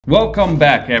Welcome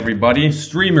back everybody,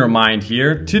 StreamerMind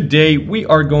here. Today we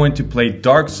are going to play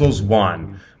Dark Souls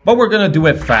 1, but we're gonna do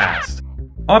it fast.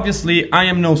 Obviously I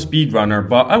am no speedrunner,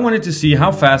 but I wanted to see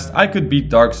how fast I could beat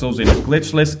Dark Souls in a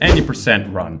glitchless any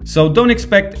percent run. So don't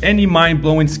expect any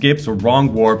mind-blowing skips or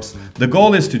wrong warps. The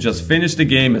goal is to just finish the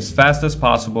game as fast as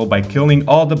possible by killing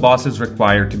all the bosses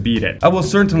required to beat it. I will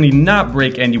certainly not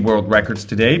break any world records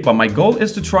today, but my goal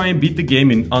is to try and beat the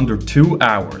game in under 2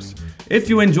 hours. If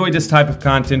you enjoy this type of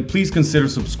content, please consider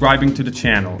subscribing to the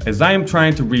channel, as I am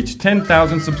trying to reach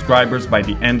 10,000 subscribers by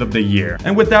the end of the year.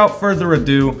 And without further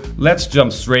ado, let's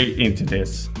jump straight into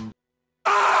this.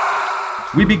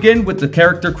 We begin with the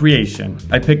character creation.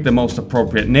 I picked the most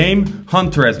appropriate name,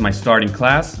 Hunter as my starting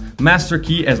class, Master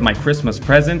Key as my Christmas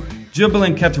present, Jubal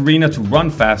and Katarina to run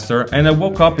faster, and I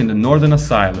woke up in the Northern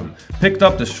Asylum. Picked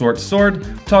up the short sword,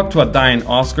 talked to a dying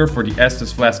Oscar for the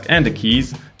Estus flask and the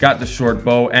keys, got the short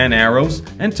bow and arrows,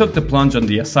 and took the plunge on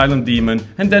the Asylum demon,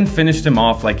 and then finished him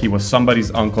off like he was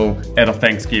somebody's uncle at a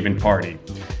Thanksgiving party.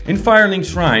 In Firelink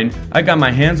Shrine, I got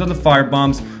my hands on the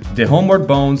firebombs, the Homeward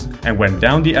Bones, and went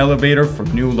down the elevator for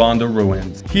New Londo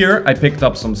Ruins. Here, I picked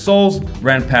up some souls,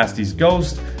 ran past these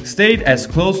ghosts, stayed as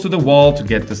close to the wall to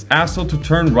get this asshole to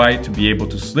turn right to be able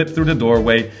to slip through the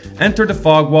doorway, enter the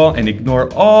fog wall and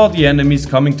ignore all the enemies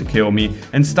coming to kill me,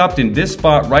 and stopped in this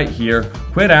spot right here,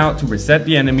 quit out to reset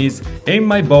the enemies, aimed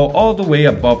my bow all the way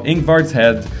above Ingvard's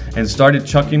head, and started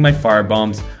chucking my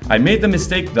firebombs. I made the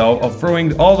mistake though of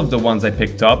throwing all of the ones I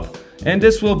picked up, and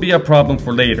this will be a problem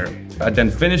for later. I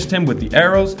then finished him with the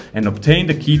arrows and obtained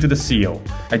the key to the seal.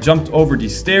 I jumped over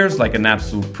these stairs like an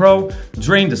absolute pro,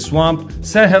 drained the swamp,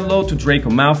 said hello to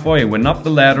Draco Malfoy and went up the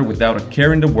ladder without a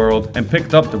care in the world and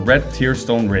picked up the red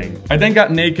Tearstone ring. I then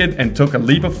got naked and took a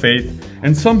leap of faith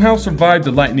and somehow survived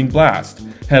the lightning blast.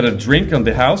 Had a drink on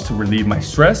the house to relieve my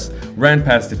stress, ran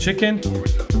past the chicken,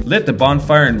 lit the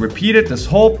bonfire and repeated this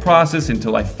whole process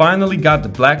until I finally got the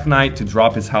Black Knight to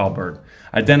drop his halberd.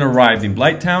 I then arrived in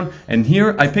Blighttown, and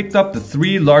here I picked up the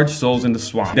 3 large souls in the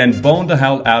swamp, then boned the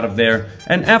hell out of there,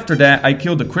 and after that I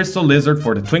killed the crystal lizard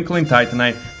for the twinkling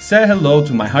titanite, said hello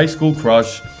to my high school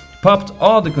crush, popped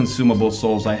all the consumable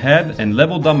souls I had, and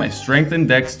leveled up my strength and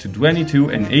dex to 22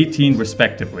 and 18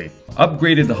 respectively.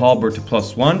 Upgraded the halberd to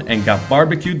 +1 and got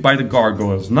barbecued by the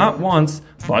gargoyles not once,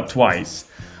 but twice.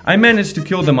 I managed to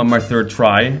kill them on my 3rd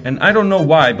try, and I don't know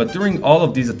why, but during all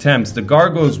of these attempts, the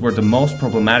gargoyles were the most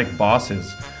problematic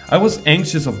bosses. I was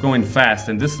anxious of going fast,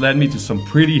 and this led me to some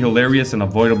pretty hilarious and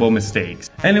avoidable mistakes.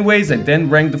 Anyways, I then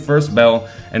rang the first bell,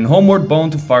 and homeward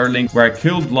boned to Firelink, where I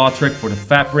killed Lautrec for the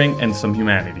Fat Ring and some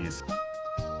humanities.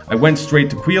 I went straight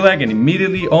to Quelaag and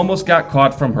immediately almost got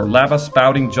caught from her lava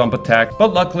spouting jump attack,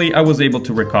 but luckily I was able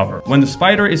to recover. When the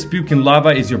spider is puking lava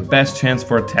is your best chance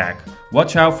for attack.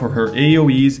 Watch out for her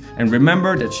AoEs and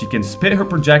remember that she can spit her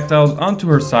projectiles onto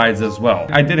her sides as well.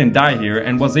 I didn't die here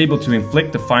and was able to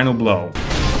inflict the final blow.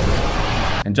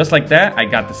 And just like that, I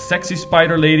got the sexy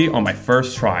spider lady on my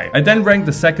 1st try. I then rang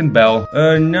the 2nd bell.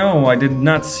 No, I did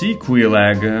not see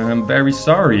Quelaag. I'm very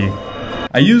sorry.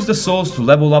 I used the souls to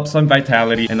level up some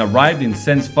vitality and arrived in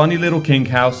Sen's funny little king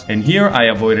house, and here I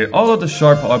avoided all of the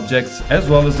sharp objects as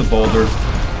well as the boulders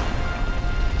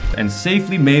and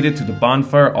safely made it to the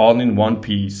bonfire all in one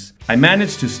piece. I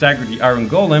managed to stagger the Iron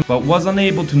Golem, but was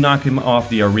unable to knock him off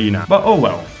the arena. But oh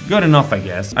well, good enough I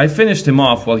guess. I finished him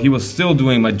off while he was still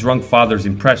doing my drunk father's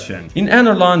impression. In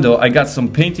Anor Londo, I got some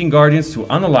painting guardians to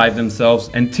unalive themselves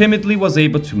and timidly was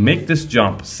able to make this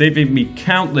jump, saving me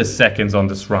countless seconds on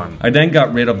this run. I then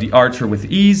got rid of the archer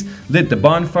with ease, lit the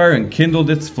bonfire and kindled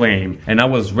its flame, and I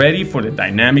was ready for the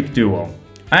dynamic duo.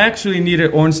 I actually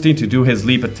needed Ornstein to do his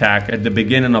leap attack at the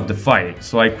beginning of the fight,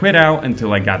 so I quit out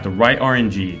until I got the right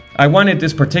RNG. I wanted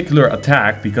this particular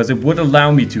attack because it would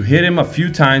allow me to hit him a few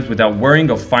times without worrying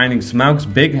of finding Smaug's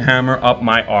big hammer up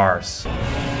my arse.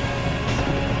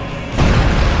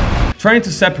 Trying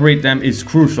to separate them is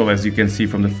crucial as you can see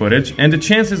from the footage, and the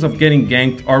chances of getting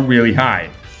ganked are really high.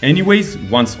 Anyways,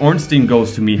 once Ornstein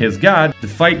goes to meet his god, the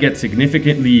fight gets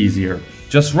significantly easier.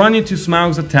 Just run into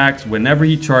Smaug's attacks whenever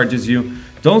he charges you.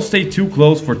 Don't stay too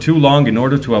close for too long in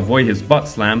order to avoid his butt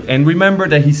slam, and remember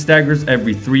that he staggers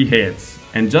every 3 hits.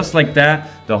 And just like that,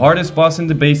 the hardest boss in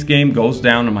the base game goes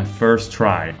down on my 1st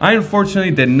try. I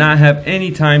unfortunately did not have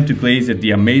any time to glaze at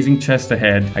the amazing chest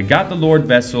ahead. I got the Lord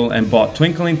Vessel and bought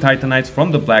Twinkling Titanites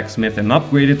from the blacksmith and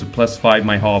upgraded to +5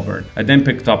 my halberd. I then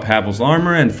picked up Havel's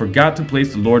armor and forgot to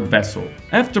place the Lord Vessel.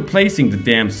 After placing the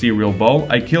damn cereal bowl,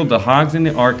 I killed the hogs in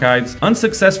the archives,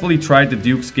 unsuccessfully tried the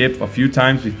Duke skip a few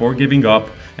times before giving up,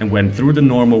 and went through the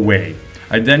normal way.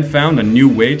 I then found a new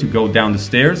way to go down the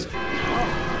stairs,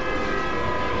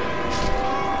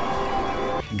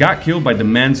 got killed by the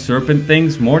man serpent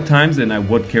things more times than I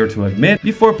would care to admit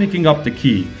before picking up the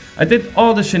key. I did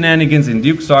all the shenanigans in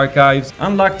Duke's Archives,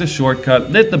 unlocked the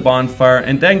shortcut, lit the bonfire,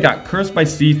 and then got cursed by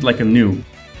Seath like a noob.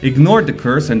 Ignored the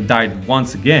curse and died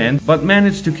once again, but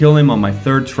managed to kill him on my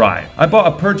third try. I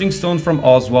bought a purging stone from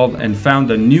Oswald and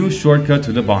found a new shortcut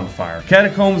to the bonfire.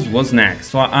 Catacombs was next,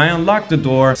 so I unlocked the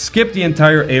door, skipped the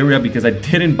entire area because I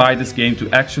didn't buy this game to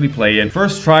actually play it,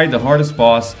 first tried the hardest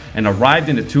boss, and arrived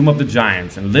in the Tomb of the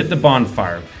Giants and lit the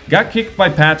bonfire. Got kicked by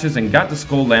Patches and got the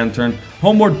Skull Lantern,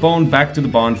 homeward boned back to the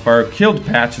bonfire, killed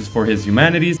Patches for his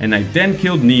humanities, and I then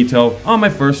killed Nito on my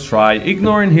first try,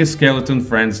 ignoring his skeleton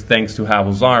friends thanks to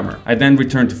Havel's armor. I then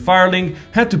returned to Firelink,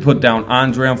 had to put down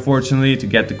Andre unfortunately to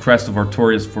get the Crest of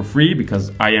Artorias for free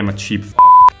because I am a cheap f***.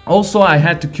 Also, I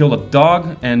had to kill a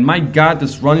dog, and my god,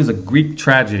 this run is a Greek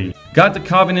tragedy. Got the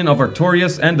Covenant of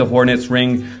Artorias and the Hornet's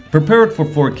Ring, prepared for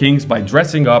 4 Kings by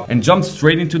dressing up, and jumped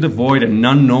straight into the void and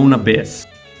unknown abyss.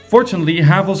 Fortunately,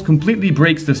 Havels completely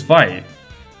breaks this fight.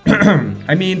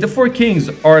 I mean, the 4 Kings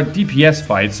are a DPS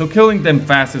fight, so killing them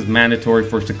fast is mandatory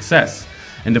for success.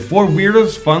 And the 4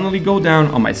 weirdos finally go down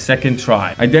on my second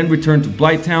try. I then returned to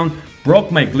Blighttown,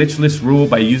 broke my glitchless rule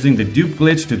by using the dupe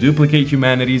glitch to duplicate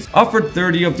humanities, offered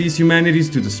 30 of these humanities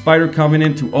to the Spider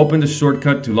Covenant to open the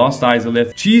shortcut to Lost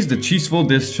Izalith, cheesed the Cheeseful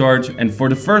Discharge, and for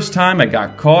the first time I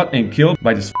got caught and killed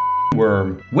by this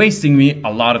worm, wasting me a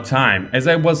lot of time as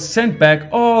I was sent back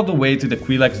all the way to the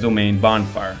Quelax Domain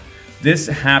bonfire. This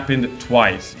happened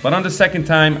twice, but on the second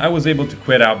time I was able to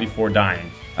quit out before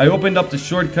dying. I opened up the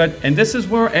shortcut and this is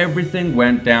where everything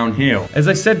went downhill. As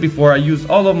I said before, I used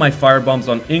all of my firebombs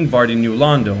on Ingvard in New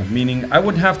Londo, meaning I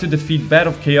would have to defeat Bat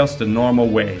of Chaos the normal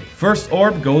way. First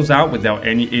orb goes out without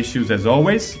any issues as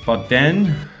always, but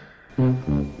then...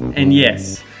 And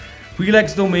yes,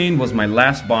 Quelax Domain was my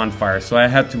last bonfire, so I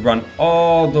had to run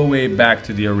all the way back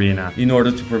to the arena. In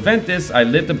order to prevent this, I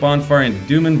lit the bonfire in the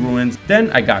Dooman Ruins,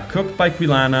 then I got cooked by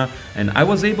Quilana, and I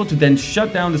was able to then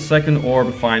shut down the second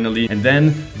orb finally, and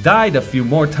then died a few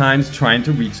more times trying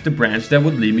to reach the branch that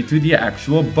would lead me to the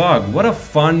actual bug. What a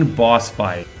fun boss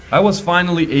fight. I was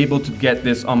finally able to get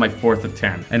this on my 4th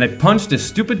attempt, and I punched this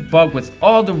stupid bug with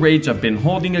all the rage I've been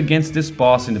holding against this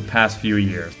boss in the past few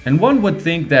years. And one would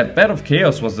think that Bat of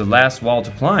Chaos was the last wall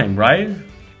to climb, right?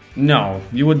 No,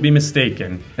 you would be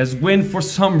mistaken, as Gwyn for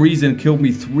some reason killed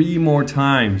me 3 more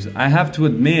times. I have to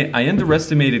admit, I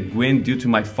underestimated Gwyn due to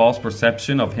my false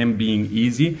perception of him being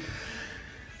easy.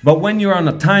 But when you're on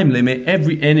a time limit,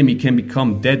 every enemy can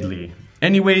become deadly.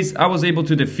 Anyways, I was able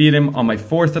to defeat him on my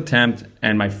 4th attempt,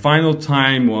 and my final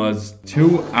time was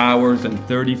 2 hours and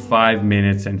 35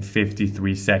 minutes and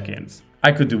 53 seconds.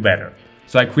 I could do better.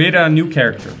 So I created a new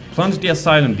character, plunged the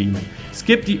Asylum Demon,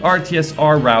 skipped the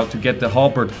RTSR route to get the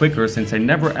halberd quicker since I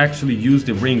never actually used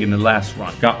the ring in the last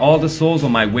run, got all the souls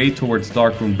on my way towards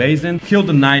Darkroom Basin, killed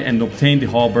the knight and obtained the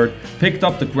halberd, picked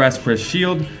up the Grasscrest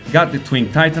shield, got the Twin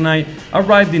Titanite,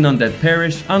 arrived in Undead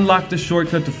Parish, unlocked the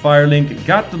shortcut to Firelink,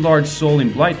 got the large soul in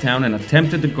Blighttown and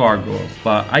attempted the gargoyles,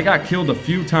 but I got killed a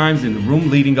few times in the room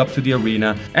leading up to the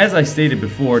arena. As I stated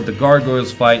before, the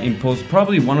gargoyles fight imposed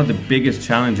probably one of the biggest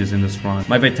challenges in this run.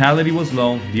 My vitality was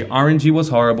low, the RNG was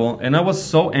horrible, and I was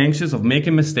so anxious of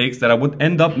making mistakes that I would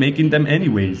end up making them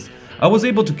anyways. I was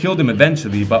able to kill them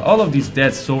eventually, but all of these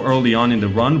deaths so early on in the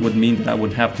run would mean that I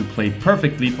would have to play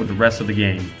perfectly for the rest of the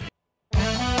game.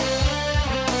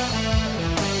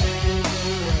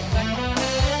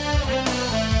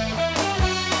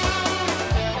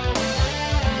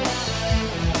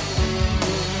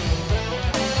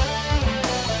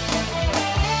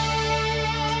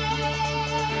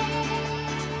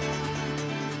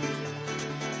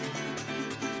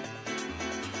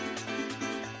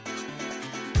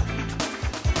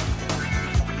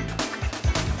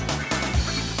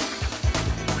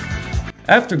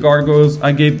 After Gargoyles,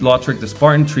 I gave Lothric the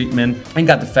Spartan treatment and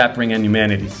got the Fat Ring and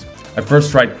Humanities. I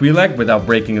first tried Quelaag without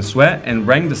breaking a sweat and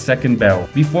rang the second bell,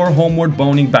 before homeward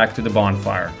boning back to the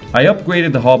bonfire. I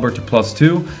upgraded the halberd to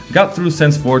 +2, got through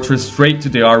Sense Fortress straight to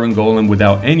the Iron Golem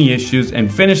without any issues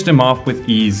and finished him off with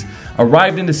ease.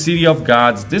 Arrived in the City of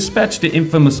Gods, dispatched the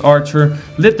infamous archer,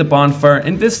 lit the bonfire,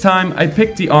 and this time I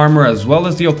picked the armor as well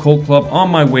as the occult club on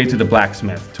my way to the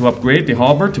blacksmith to upgrade the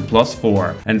halberd to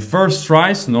 +4. And first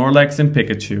try Snorlax and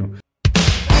Pikachu.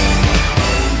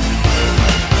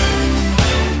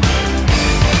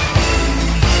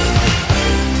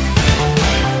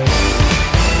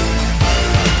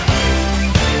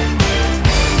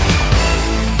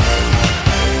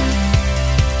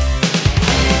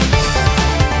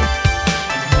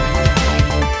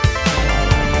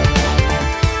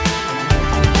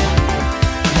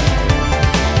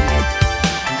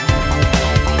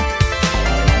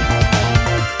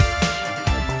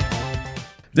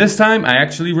 This time I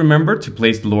actually remembered to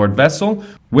place the Lord Vessel,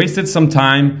 wasted some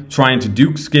time trying to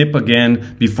Duke skip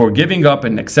again before giving up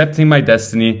and accepting my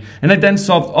destiny, and I then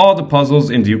solved all the puzzles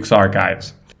in Duke's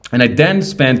Archives. And I then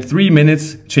spent 3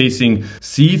 minutes chasing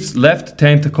Seath's left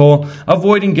tentacle,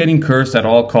 avoiding getting cursed at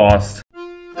all costs.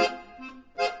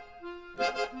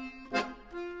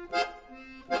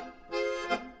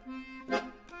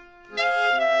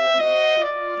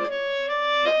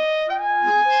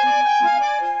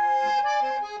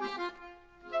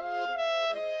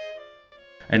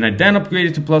 And I then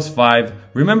upgraded to +5.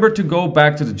 Remember to go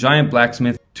back to the Giant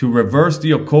Blacksmith to reverse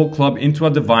the Occult Club into a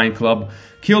Divine Club,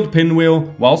 killed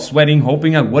Pinwheel while sweating,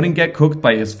 hoping I wouldn't get cooked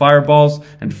by his fireballs,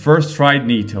 and first tried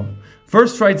Nito.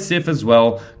 First tried Sif as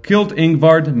well, killed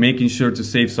Ingvard, making sure to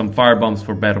save some firebombs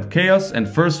for Bed of Chaos, and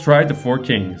first tried the Four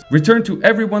Kings. Returned to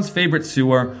everyone's favorite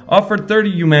sewer, offered 30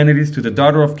 humanities to the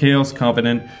Daughter of Chaos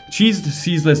Covenant, cheesed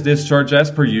Ceaseless Discharge as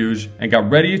per usual, and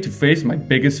got ready to face my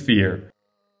biggest fear.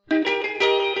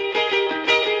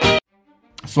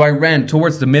 So I ran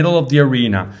towards the middle of the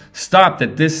arena, stopped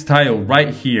at this tile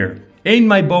right here, aimed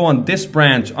my bow on this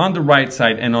branch on the right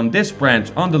side and on this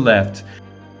branch on the left.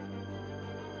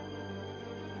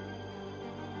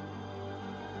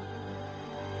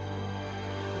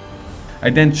 I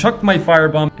then chucked my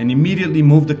firebomb and immediately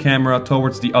moved the camera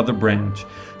towards the other branch.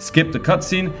 Skipped the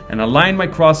cutscene and aligned my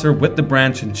crosser with the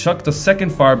branch and chucked the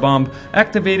second firebomb,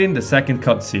 activating the second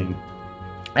cutscene.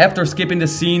 After skipping the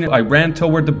scene, I ran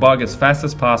toward the bug as fast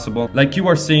as possible, like you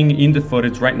are seeing in the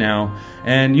footage right now.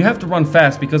 And you have to run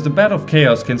fast because the Bat of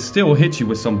Chaos can still hit you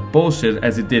with some bullshit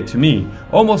as it did to me,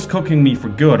 almost cooking me for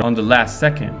good on the last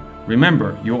second.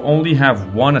 Remember, you only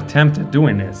have one attempt at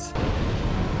doing this.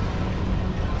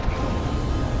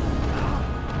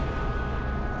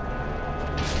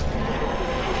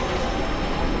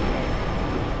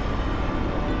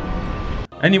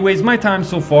 Anyways, my time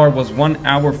so far was 1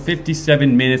 hour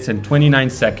 57 minutes and 29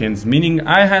 seconds, meaning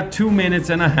I had 2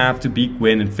 minutes and a half to beat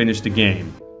Gwyn and finish the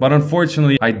game. But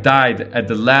unfortunately, I died at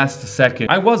the last second.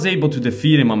 I was able to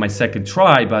defeat him on my second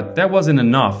try, but that wasn't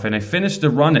enough, and I finished the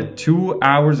run at 2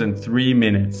 hours and 3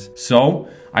 minutes. So,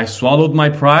 I swallowed my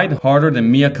pride harder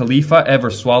than Mia Khalifa ever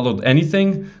swallowed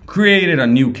anything, created a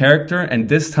new character, and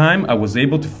this time I was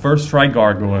able to first try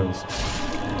Gargoyles.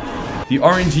 The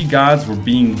RNG gods were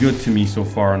being good to me so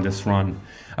far on this run.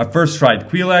 I first tried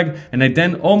Quelaag, and I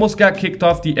then almost got kicked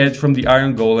off the edge from the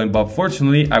Iron Golem, but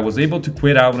fortunately I was able to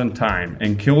quit out on time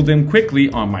and killed him quickly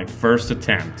on my first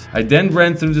attempt. I then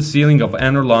ran through the ceiling of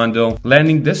Anor Londo,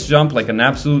 landing this jump like an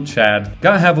absolute Chad,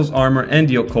 got Havel's armor and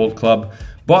the Occult Club,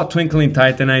 bought Twinkling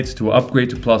Titanites to upgrade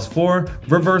to +4,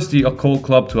 reversed the Occult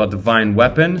Club to a Divine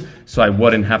Weapon so I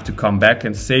wouldn't have to come back,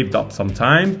 and saved up some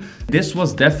time. This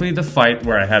was definitely the fight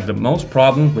where I had the most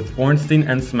problems with Ornstein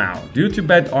and Smaug due to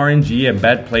bad RNG and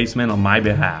bad placement on my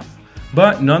behalf.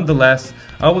 But nonetheless,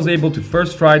 I was able to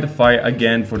first try the fight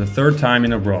again for the 3rd time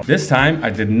in a row. This time I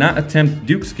did not attempt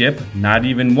Duke skip, not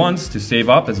even once, to save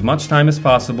up as much time as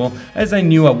possible, as I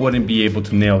knew I wouldn't be able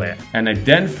to nail it. And I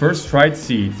then first tried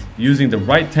Seath, using the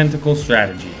right tentacle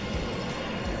strategy.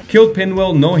 Killed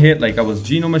Pinwheel no hit like I was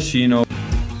Gino Machino.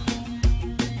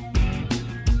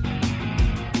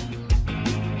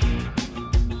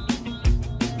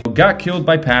 Got killed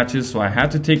by Patches, so I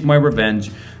had to take my revenge,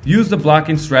 used the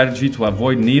blocking strategy to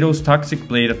avoid Nito's Toxic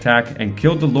Blade attack, and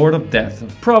killed the Lord of Death,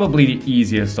 probably the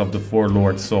easiest of the 4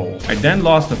 Lord Souls. I then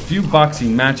lost a few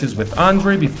boxing matches with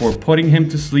Andre before putting him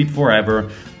to sleep forever,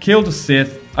 killed the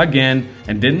Sith again,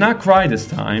 and did not cry this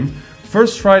time.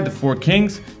 First tried the 4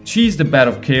 Kings, cheesed the Bat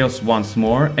of Chaos once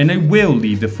more, and I will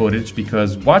leave the footage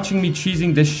because watching me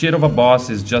cheesing this shit of a boss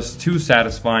is just too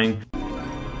satisfying.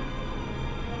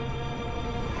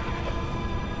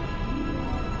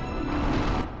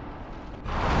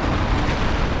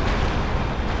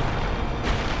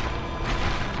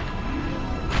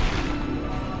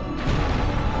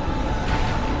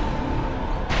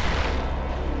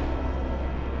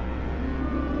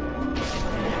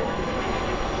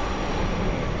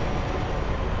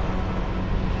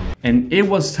 And it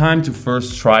was time to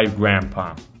first try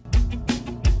Grandpa.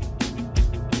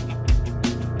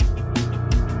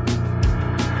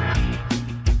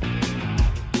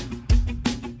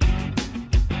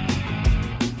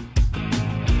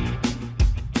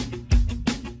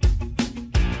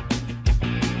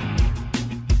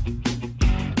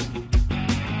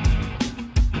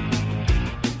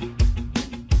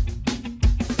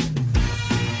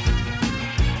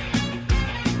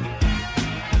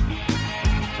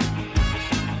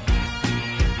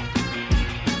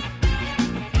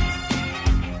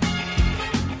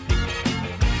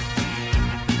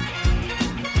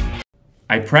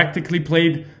 I practically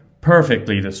played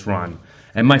perfectly this run.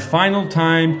 And my final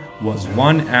time was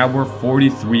 1 hour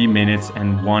 43 minutes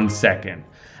and 1 second.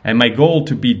 And my goal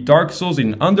to beat Dark Souls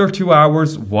in under 2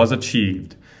 hours was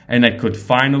achieved. And I could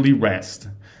finally rest.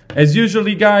 As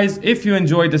usually guys, if you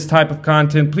enjoyed this type of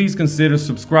content, please consider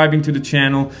subscribing to the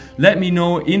channel. Let me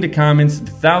know in the comments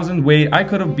the 1000th way I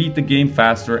could have beat the game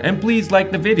faster, and please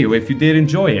like the video if you did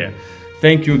enjoy it.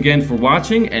 Thank you again for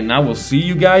watching, and I will see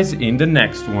you guys in the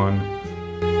next one.